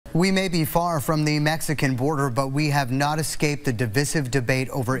We may be far from the Mexican border, but we have not escaped the divisive debate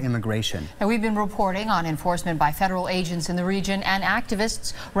over immigration. And we've been reporting on enforcement by federal agents in the region and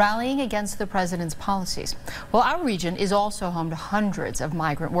activists rallying against the president's policies. Well, our region is also home to hundreds of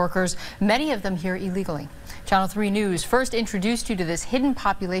migrant workers, many of them here illegally. Channel 3 News first introduced you to this hidden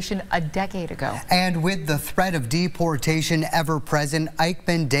population a decade ago. And with the threat of deportation ever present, Ike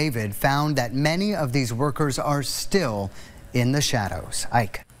Ben David found that many of these workers are still in the shadows.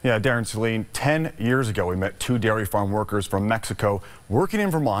 Ike. Yeah, Darren, Celine, 10 years ago, we met two dairy farm workers from Mexico working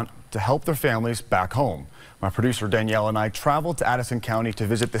in Vermont to help their families back home. My producer Danielle and I traveled to Addison County to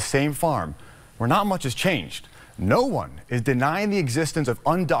visit the same farm where not much has changed. No one is denying the existence of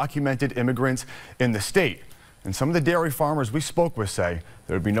undocumented immigrants in the state. And some of the dairy farmers we spoke with say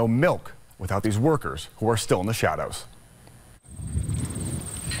there would be no milk without these workers who are still in the shadows.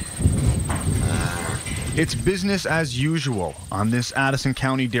 It's business as usual on this Addison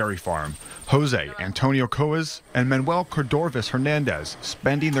County dairy farm. Jose Antonio Coas and Manuel Cordorvis Hernandez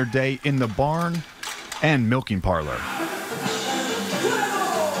spending their day in the barn and milking parlor.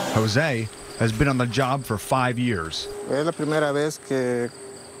 Jose has been on the job for 5 years.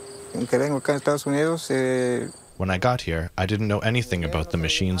 When I got here, I didn't know anything about the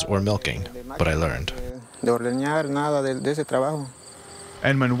machines or milking, but I learned.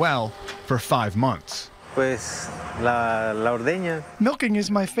 And Manuel for 5 months. Milking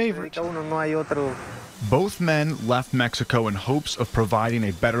is my favorite. Both men left Mexico in hopes of providing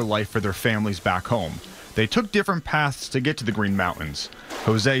a better life for their families back home. They took different paths to get to the Green Mountains.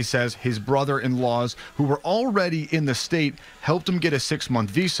 Jose says his brother-in-laws, who were already in the state, helped him get a 6-month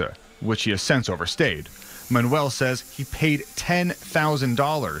visa, which he has since overstayed. Manuel says he paid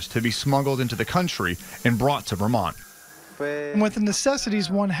 $10,000 to be smuggled into the country and brought to Vermont. With the necessities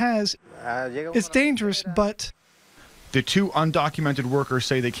one has, it's dangerous, but... The two undocumented workers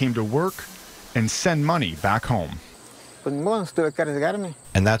say they came to work and send money back home.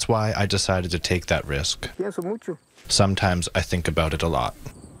 And that's why I decided to take that risk. Sometimes I think about it a lot.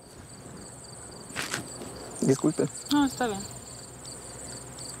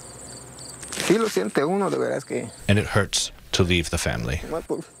 And it hurts to leave the family.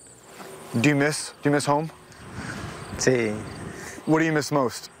 Do you miss home? Sí. What do you miss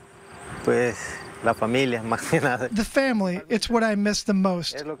most? The family, it's what I miss the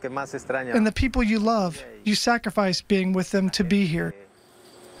most. And the people you love, you sacrifice being with them to be here.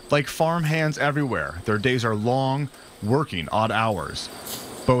 Like farm hands everywhere, their days are long, working odd hours.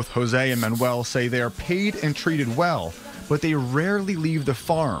 Both Jose and Manuel say they are paid and treated well, but they rarely leave the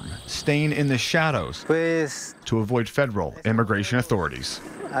farm, staying in the shadows to avoid federal immigration authorities.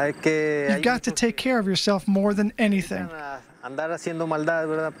 You've got to take care of yourself more than anything. That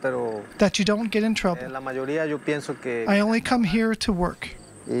you don't get in trouble. I only come here to work.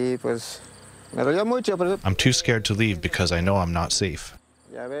 I'm too scared to leave because I know I'm not safe.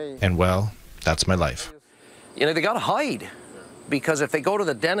 And well, that's my life. You know, they got to hide. Because if they go to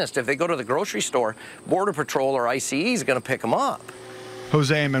the dentist, if they go to the grocery store, Border Patrol or ICE is going to pick them up.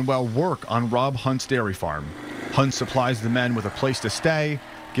 Jose and Manuel work on Rob Hunt's dairy farm. Hunt supplies the men with a place to stay,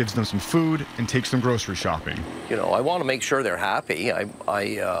 gives them some food, and takes them grocery shopping. You know, I want to make sure they're happy. You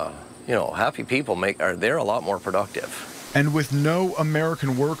know, happy people they're a lot more productive. And with no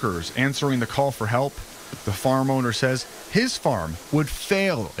American workers answering the call for help, the farm owner says his farm would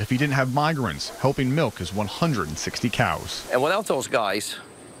fail if he didn't have migrants helping milk his 160 cows. And without those guys,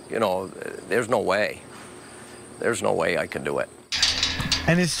 you know, there's no way. There's no way I can do it.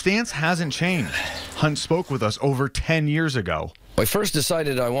 And his stance hasn't changed. Hunt spoke with us over 10 years ago. I first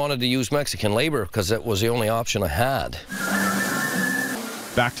decided I wanted to use Mexican labor because that was the only option I had.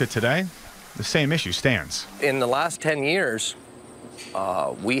 Back to today, the same issue stands. In the last 10 years,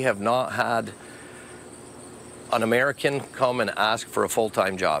 we have not had an American come and ask for a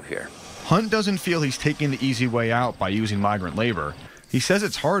full-time job here. Hunt doesn't feel he's taking the easy way out by using migrant labor. He says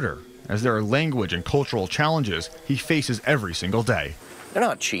it's harder, as there are language and cultural challenges he faces every single day. They're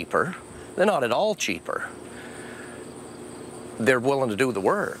not cheaper. They're not at all cheaper. They're willing to do the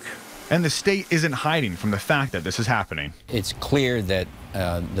work. And the state isn't hiding from the fact that this is happening. It's clear that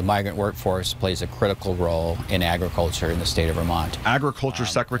the migrant workforce plays a critical role in agriculture in the state of Vermont. Agriculture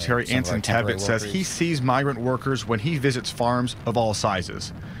Secretary Anson Tebbett says he sees migrant workers when he visits farms of all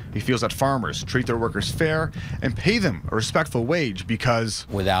sizes. He feels that farmers treat their workers fair and pay them a respectful wage because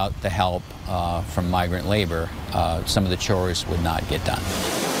without the help from migrant labor, some of the chores would not get done.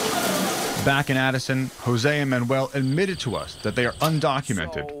 Back in Addison, Jose and Manuel admitted to us that they are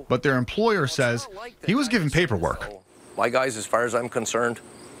undocumented, but their employer says he was given paperwork. My guys, as far as I'm concerned,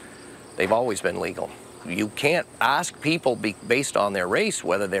 they've always been legal. You can't ask people based on their race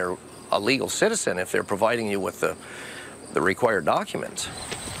whether they're a legal citizen if they're providing you with the required documents.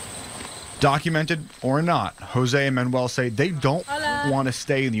 Documented or not, Jose and Manuel say they don't want to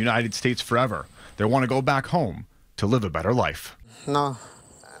stay in the United States forever. They want to go back home to live a better life.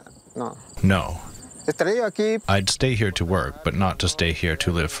 No. I'd stay here to work, but not to stay here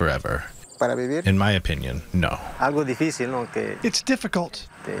to live forever. In my opinion, no. It's difficult.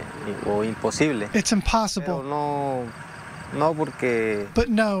 It's impossible. But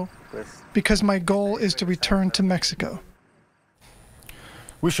no, because my goal is to return to Mexico.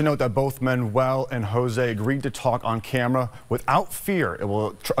 We should note that both Manuel and Jose agreed to talk on camera without fear it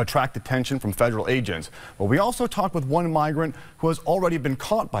will attract attention from federal agents. But we also talked with one migrant who has already been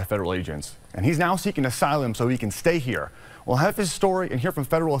caught by federal agents, and he's now seeking asylum so he can stay here. We'll have his story and hear from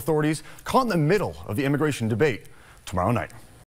federal authorities caught in the middle of the immigration debate tomorrow night.